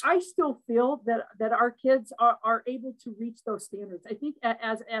I still feel that our kids are able to reach those standards. I think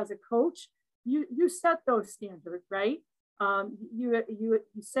as a coach, you set those standards, right? You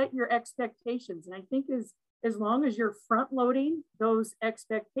set your expectations. And I think as long as you're front loading those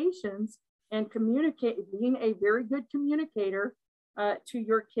expectations and being a very good communicator to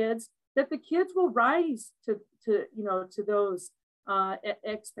your kids, that the kids will rise to those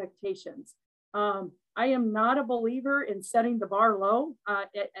expectations. I am not a believer in setting the bar low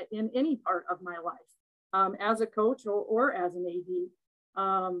in any part of my life, as a coach or as an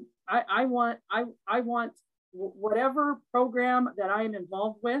AD. I want whatever program that I am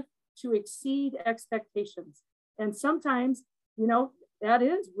involved with to exceed expectations. And sometimes, that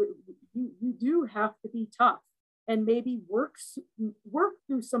is, you do have to be tough and maybe work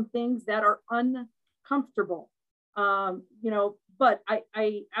through some things that are uncomfortable. But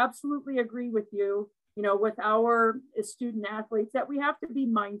I absolutely agree with you, with our student athletes, that we have to be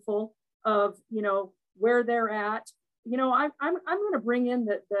mindful of, where they're at. I'm going to bring in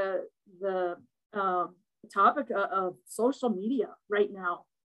the topic of social media right now.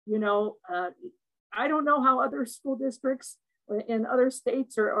 I don't know how other school districts in other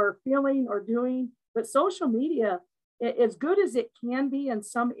states are feeling or doing, but social media, as good as it can be in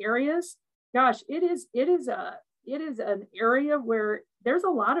some areas, gosh, it is an area where there's a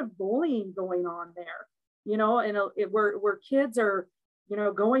lot of bullying going on there, and where kids are,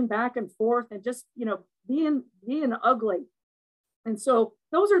 going back and forth and just, being ugly. And so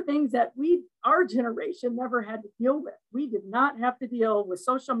those are things that our generation never had to deal with. We did not have to deal with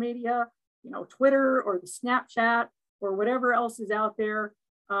social media, Twitter or the Snapchat or whatever else is out there.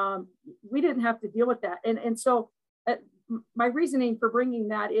 We didn't have to deal with that. And so my reasoning for bringing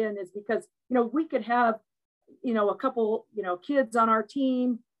that in is because, we could have, a couple, kids on our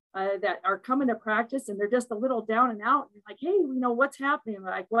team that are coming to practice and they're just a little down and out. And like, hey, what's happening? I'm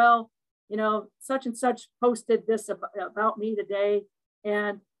like, well, such and such posted this about me today,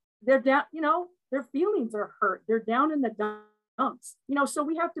 and they're down, their feelings are hurt. They're down in the dumps, so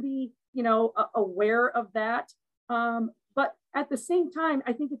we have to be, aware of that. But at the same time,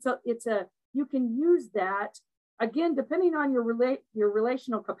 I think you can use that again, depending on your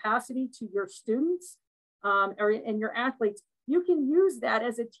relational capacity to your students, and your athletes. You can use that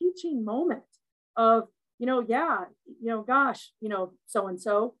as a teaching moment of, gosh,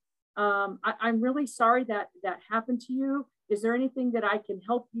 so-and-so, I'm really sorry that happened to you. Is there anything that I can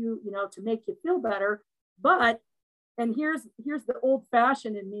help you, to make you feel better? But, and here's the old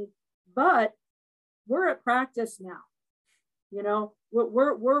fashioned in me, but we're at practice now.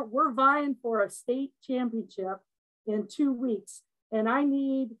 We're vying for a state championship in 2 weeks. And I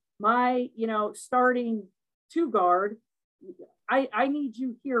need my, starting two guard. I need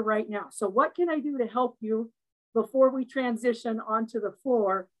you here right now. So what can I do to help you before we transition onto the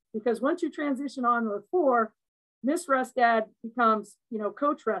floor? Because once you transition onto the floor, Miss Rustad becomes,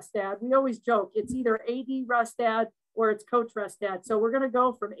 Coach Rustad. We always joke, it's either AD Rustad or it's Coach Rustad. So we're going to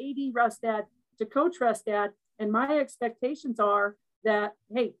go from AD Rustad to Coach Rustad. And my expectations are that,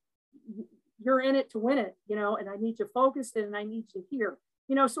 hey, you're in it to win it, and I need you focused and I need you here.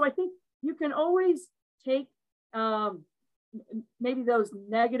 So I think you can always take maybe those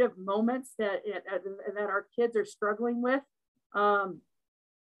negative moments that our kids are struggling with,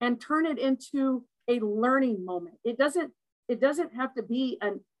 and turn it into a learning moment. It doesn't have to be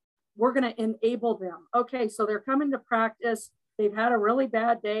we're going to enable them. Okay, so they're coming to practice. They've had a really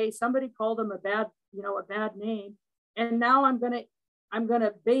bad day. Somebody called them a bad name. And now I'm going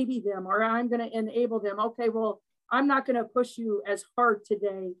to baby them, or I'm going to enable them. Okay, well, I'm not going to push you as hard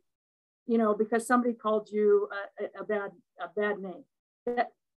today, because somebody called you a bad name.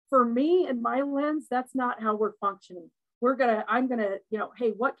 That, for me and my lens, that's not how we're functioning. I'm going to, hey,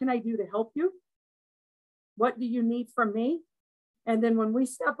 what can I do to help you? What do you need from me? And then when we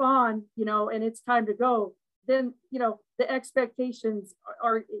step on, and it's time to go, then, the expectations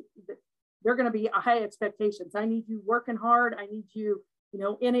are they're going to be high expectations. I need you working hard. I need you,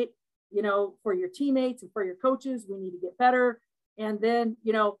 in it, for your teammates and for your coaches. We need to get better. And then,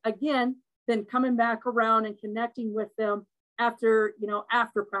 again, then coming back around and connecting with them after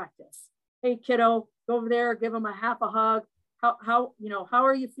practice. Hey, kiddo, go over there, give them a half a hug. How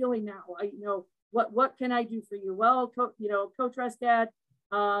are you feeling now? What can I do for you? Well, Coach Rustad,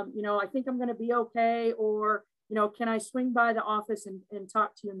 I think I'm going to be okay. Or, can I swing by the office and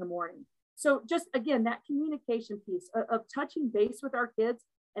talk to you in the morning? So just, again, that communication piece of touching base with our kids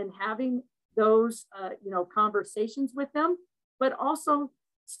and having those, conversations with them, but also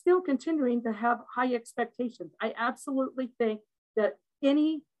still continuing to have high expectations. I absolutely think that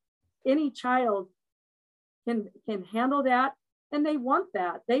any child can handle that, and they want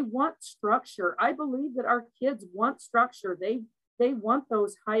that. They want structure. I believe that our kids want structure. They want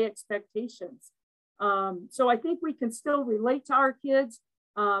those high expectations. So I think we can still relate to our kids,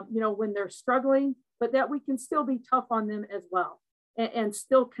 when they're struggling, but that we can still be tough on them as well, and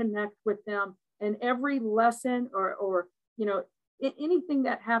still connect with them. And every lesson or anything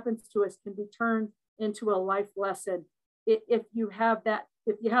that happens to us can be turned into a life lesson if you have that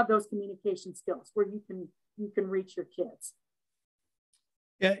if you have those communication skills where you can reach your kids.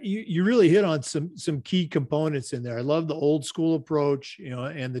 Yeah, you really hit on some key components in there. I love the old school approach,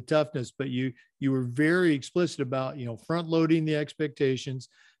 and the toughness, but you were very explicit about, front loading the expectations,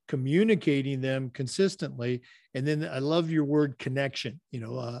 communicating them consistently. And then I love your word connection.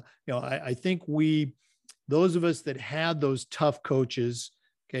 I think those of us that had those tough coaches,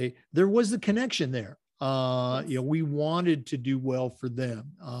 okay, there was the connection there. We wanted to do well for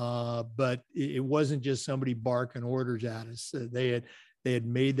them, but it wasn't just somebody barking orders at us. They had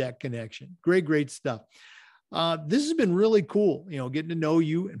made that connection. Great stuff. This has been really cool, getting to know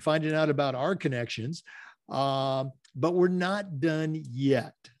you and finding out about our connections. But we're not done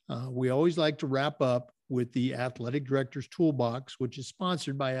yet. We always like to wrap up with the Athletic Director's Toolbox, which is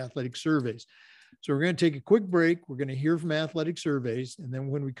sponsored by Athletic Surveys. So we're going to take a quick break. We're going to hear from Athletic Surveys. And then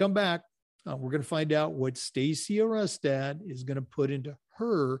when we come back, we're going to find out what Stacy Arustad is going to put into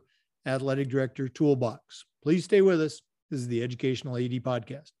her Athletic Director Toolbox. Please stay with us. This is the Educational AD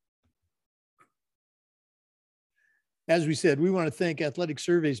Podcast. As we said, we want to thank Athletic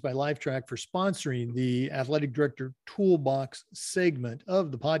Surveys by Lifetrack for sponsoring the Athletic Director Toolbox segment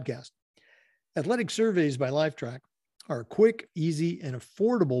of the podcast. Athletic Surveys by Lifetrack are a quick, easy, and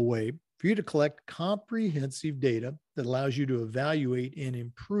affordable way for you to collect comprehensive data that allows you to evaluate and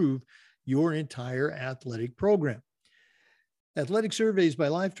improve your entire athletic program. Athletic Surveys by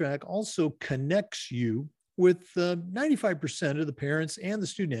Lifetrack also connects you with 95% of the parents and the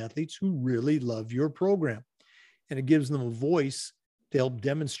student athletes who really love your program. And it gives them a voice to help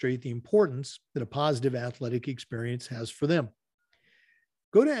demonstrate the importance that a positive athletic experience has for them.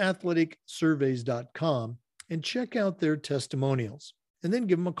 Go to athleticsurveys.com and check out their testimonials, and then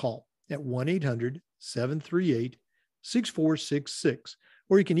give them a call at 1-800-738-6466,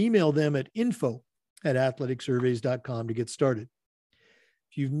 or you can email them at info@athleticsurveys.com to get started.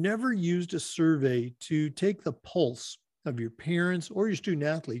 If you've never used a survey to take the pulse of your parents or your student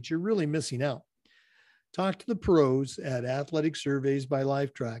athletes, you're really missing out. Talk to the pros at Athletic Surveys by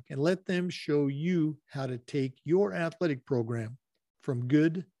Lifetrack and let them show you how to take your athletic program from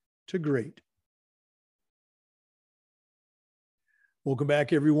good to great. Welcome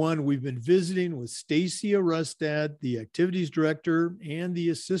back, everyone. We've been visiting with Stacy Arustad, the activities director and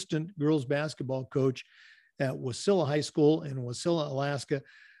the assistant girls basketball coach at Wasilla High School in Wasilla, Alaska.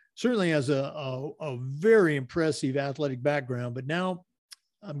 Certainly has a very impressive athletic background, but now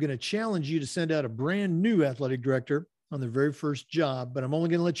I'm going to challenge you to send out a brand new athletic director on their very first job, but I'm only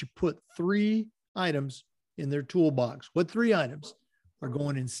going to let you put 3 items in their toolbox. What 3 items are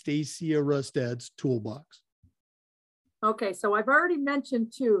going in Stacy Arustad's toolbox? Okay, so I've already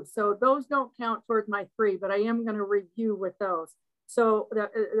mentioned 2, so those don't count towards my 3, but I am going to review with those. So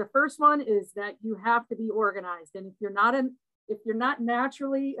the first one is that you have to be organized, and if you're not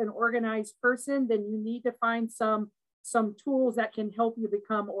naturally an organized person, then you need to find some tools that can help you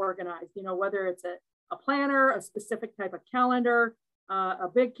become organized. Whether it's a planner, a specific type of calendar, a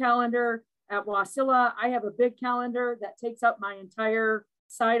big calendar. At Wasilla, I have a big calendar that takes up my entire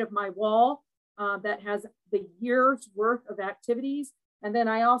side of my wall that has the year's worth of activities. And then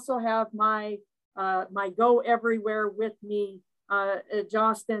I also have my Go Everywhere with Me,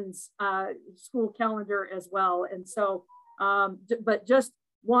 Jostens school calendar as well. And so, but just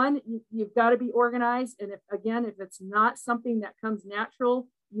one, you've got to be organized. And if it's not something that comes natural,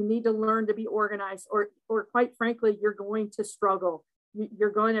 you need to learn to be organized, or quite frankly, you're going to struggle.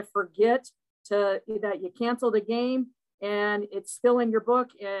 You're going to forget that you canceled a game and it's still in your book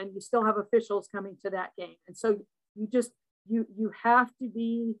and you still have officials coming to that game. And so you have to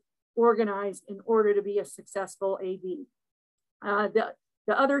be organized in order to be a successful AD. The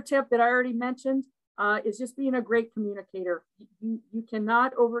other tip that I already mentioned is just being a great communicator. You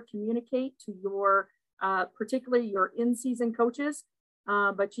cannot over communicate to your, particularly your in-season coaches,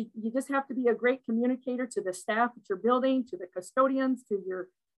 but you just have to be a great communicator to the staff that you're building, to the custodians, to your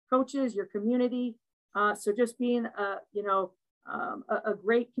coaches, your community. So just being a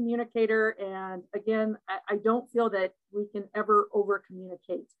great communicator. And again, I don't feel that we can ever over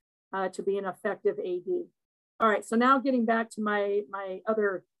communicate to be an effective AD. All right, so now getting back to my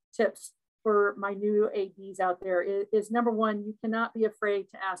other tips for my new ADs out there is number 1, you cannot be afraid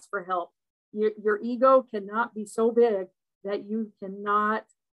to ask for help. Your ego cannot be so big that you cannot,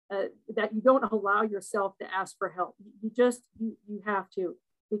 that you don't allow yourself to ask for help. You have to,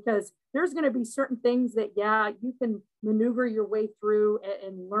 because there's going to be certain things that, you can maneuver your way through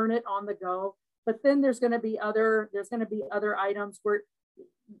and learn it on the go. But then there's going to be other items where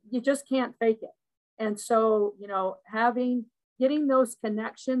you just can't fake it. And so, getting those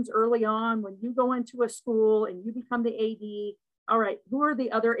connections early on when you go into a school and you become the AD, all right, who are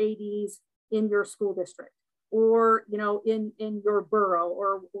the other ADs in your school district, or, you know, in your borough,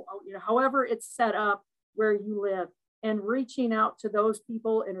 or, you know, however it's set up where you live, and reaching out to those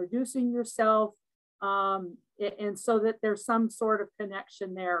people, introducing yourself, and so that there's some sort of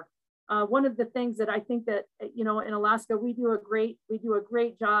connection there. One of the things that I think that, you know, in Alaska, we do a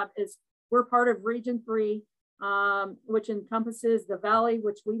great job is we're part of Region 3, which encompasses the Valley,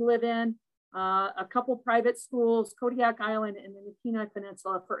 which we live in, a couple private schools, Kodiak Island, and then the Kenai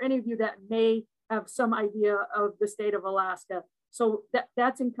Peninsula, for any of you that may have some idea of the state of Alaska. So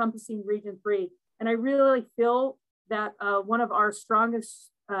that's encompassing Region 3. And I really feel that one of our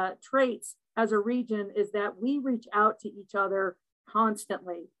strongest traits as a region is that we reach out to each other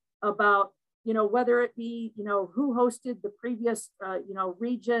constantly about, you know, whether it be, you know, who hosted the previous, you know,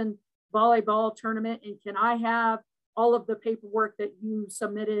 region volleyball tournament, and can I have all of the paperwork that you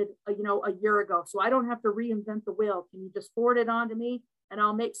submitted, you know, a year ago, so I don't have to reinvent the wheel. Can you just forward it on to me, and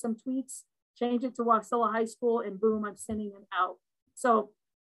I'll make some tweaks, change it to Wasilla High School, and boom, I'm sending it out. So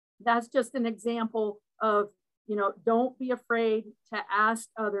that's just an example of, you know, don't be afraid to ask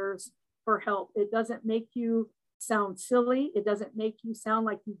others for help. It doesn't make you sound silly. It doesn't make you sound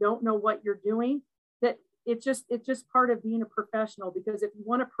like you don't know what you're doing. That it's just part of being a professional, because if you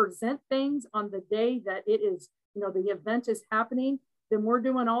want to present things on the day that it is, you know, the event is happening, then we're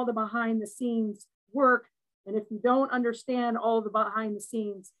doing all the behind the scenes work. And if you don't understand all the behind the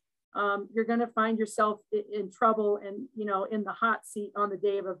scenes, you're going to find yourself in trouble and, you know, in the hot seat on the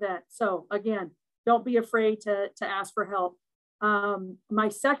day of event. So again, don't be afraid to ask for help. My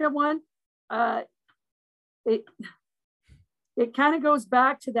second one, it kind of goes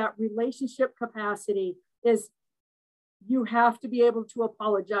back to that relationship capacity, is you have to be able to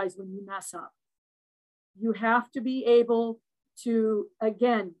apologize when you mess up. You have to be able to,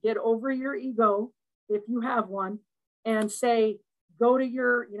 again, get over your ego, if you have one, and say, go to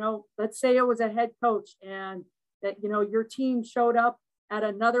your, you know, let's say it was a head coach and that, you know, your team showed up at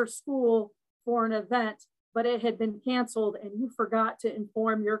another school for an event, but it had been canceled and you forgot to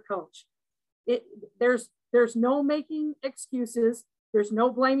inform your coach. There's no making excuses. There's no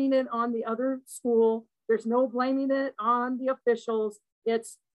blaming it on the other school. There's no blaming it on the officials.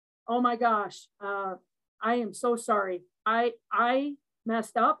 It's, oh my gosh, I am so sorry. I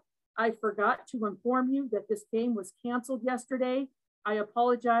messed up. I forgot to inform you that this game was canceled yesterday. I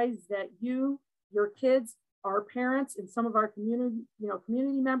apologize that you, your kids, our parents, and some of our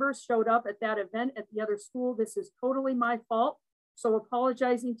community members showed up at that event at the other school. This is totally my fault. So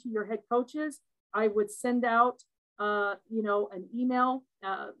apologizing to your head coaches. I would send out, you know, an email,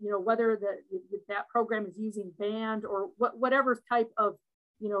 you know, whether that program is using Band or whatever type of,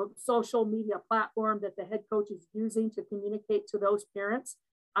 you know, social media platform that the head coach is using to communicate to those parents.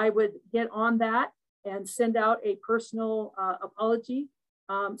 I would get on that and send out a personal apology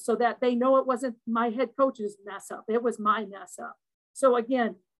so that they know it wasn't my head coach's mess up. It was my mess up. So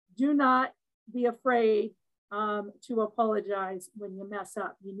again, do not be afraid to apologize when you mess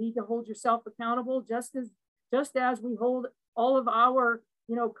up. You need to hold yourself accountable, just as we hold all of our,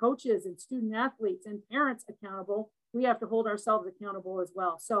 you know, coaches and student athletes and parents accountable. We have to hold ourselves accountable as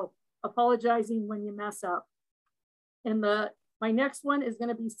well. So apologizing when you mess up. And my next one is going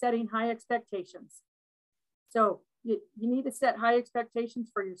to be setting high expectations. So you need to set high expectations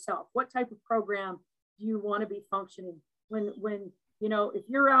for yourself. What type of program do you want to be functioning? When you know, if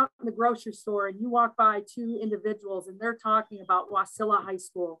you're out in the grocery store and you walk by two individuals and they're talking about Wasilla High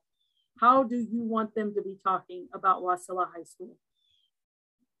School, how do you want them to be talking about Wasilla High School?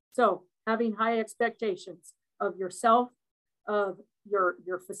 So having high expectations of yourself, of your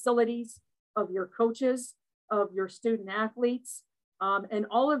facilities, of your coaches, of your student athletes, and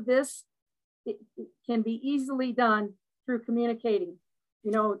all of this, it can be easily done through communicating,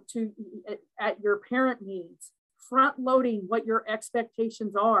 you know, at your parent meetings, front loading what your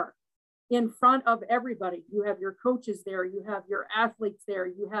expectations are in front of everybody. You have your coaches there, you have your athletes there,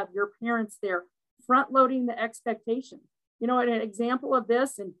 you have your parents there, front loading the expectation. You know, an example of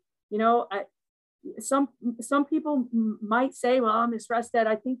this, and, you know, some people might say, well, Ms. Restad,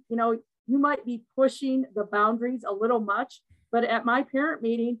 I think, you know, you might be pushing the boundaries a little much, but at my parent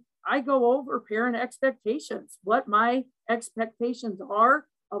meeting, I go over parent expectations, what my expectations are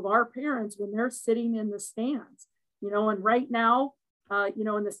of our parents when they're sitting in the stands. You know, and right now, you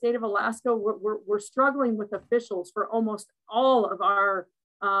know, in the state of Alaska, we're struggling with officials for almost all of our,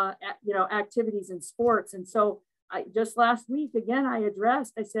 you know, activities in sports. And so just last week, again, I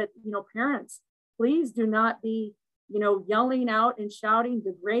said, you know, parents, please do not be, you know, yelling out and shouting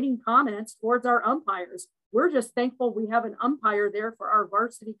degrading comments towards our umpires. We're just thankful we have an umpire there for our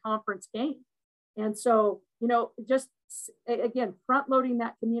varsity conference game. And so, you know, just again, front loading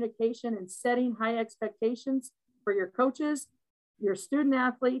that communication and setting high expectations for your coaches, your student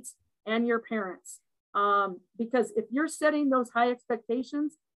athletes, and your parents. Because if you're setting those high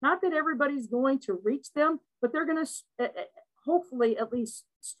expectations, not that everybody's going to reach them, but they're going to hopefully at least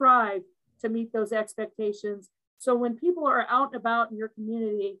strive to meet those expectations. So when people are out and about in your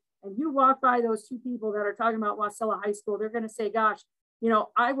community and you walk by those two people that are talking about Wasilla High School, they're going to say, gosh, you know,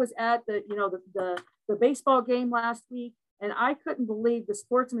 I was at the, you know, the baseball game last week, and I couldn't believe the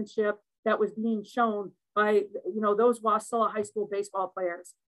sportsmanship that was being shown by, you know, those Wasilla High School baseball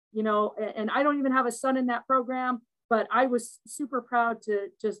players, you know, and I don't even have a son in that program, but I was super proud to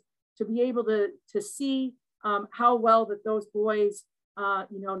be able to see how well that those boys,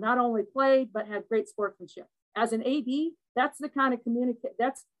 you know, not only played, but had great sportsmanship. As an AD, that's the kind of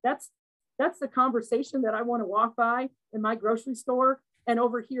that's the conversation that I want to walk by in my grocery store and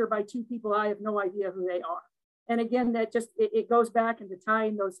overhear by two people I have no idea who they are. And again, that just, it goes back into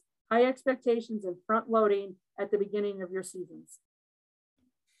tying those high expectations and front loading at the beginning of your seasons.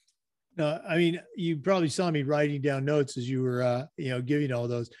 No, I mean, you probably saw me writing down notes as you were, you know, giving all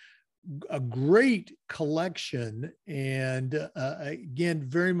those. A great collection, and again,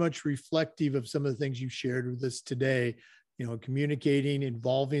 very much reflective of some of the things you shared with us today. You know, communicating,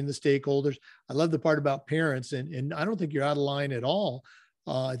 involving the stakeholders. I love the part about parents, and I don't think you're out of line at all.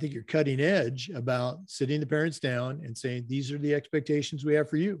 I think you're cutting edge about sitting the parents down and saying, these are the expectations we have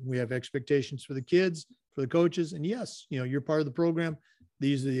for you. We have expectations for the kids, for the coaches, and yes, you know, you're part of the program.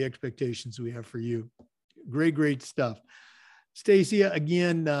 These are the expectations we have for you. Great, great stuff. Stacia,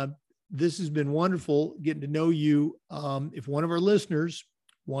 again, this has been wonderful getting to know you. If one of our listeners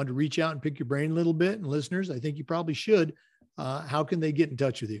wanted to reach out and pick your brain a little bit, and listeners, I think you probably should, how can they get in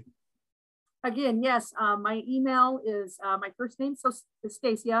touch with you? Again, yes, my email is my first name, so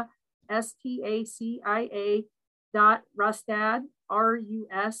Stacia, STACIA .Rustad,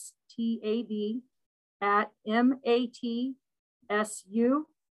 RUSTAD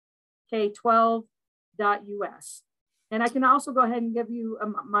 @MATSUK12.US. And I can also go ahead and give you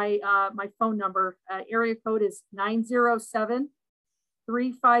my phone number. Area code is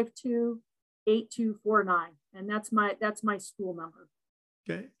 907-352-8249. And that's my school number.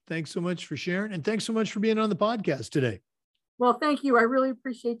 Okay. Thanks so much for sharing. And thanks so much for being on the podcast today. Well, thank you. I really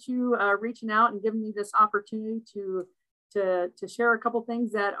appreciate you reaching out and giving me this opportunity to share a couple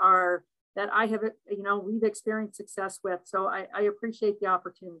things that I have, you know, we've experienced success with. So I appreciate the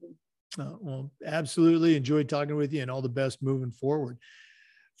opportunity. Well, absolutely enjoyed talking with you, and all the best moving forward.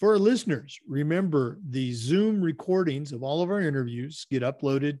 For our listeners, remember the Zoom recordings of all of our interviews get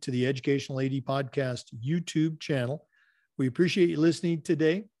uploaded to the Educational AD Podcast YouTube channel. We appreciate you listening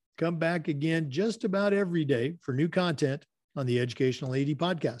today. Come back again just about every day for new content on the Educational AD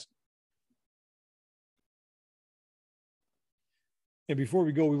Podcast. And before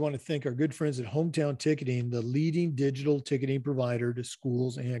we go, we want to thank our good friends at Hometown Ticketing, the leading digital ticketing provider to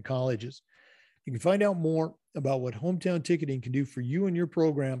schools and colleges. You can find out more about what Hometown Ticketing can do for you and your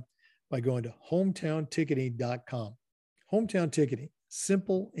program by going to hometownticketing.com. Hometown Ticketing,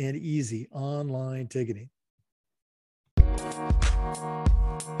 simple and easy online ticketing.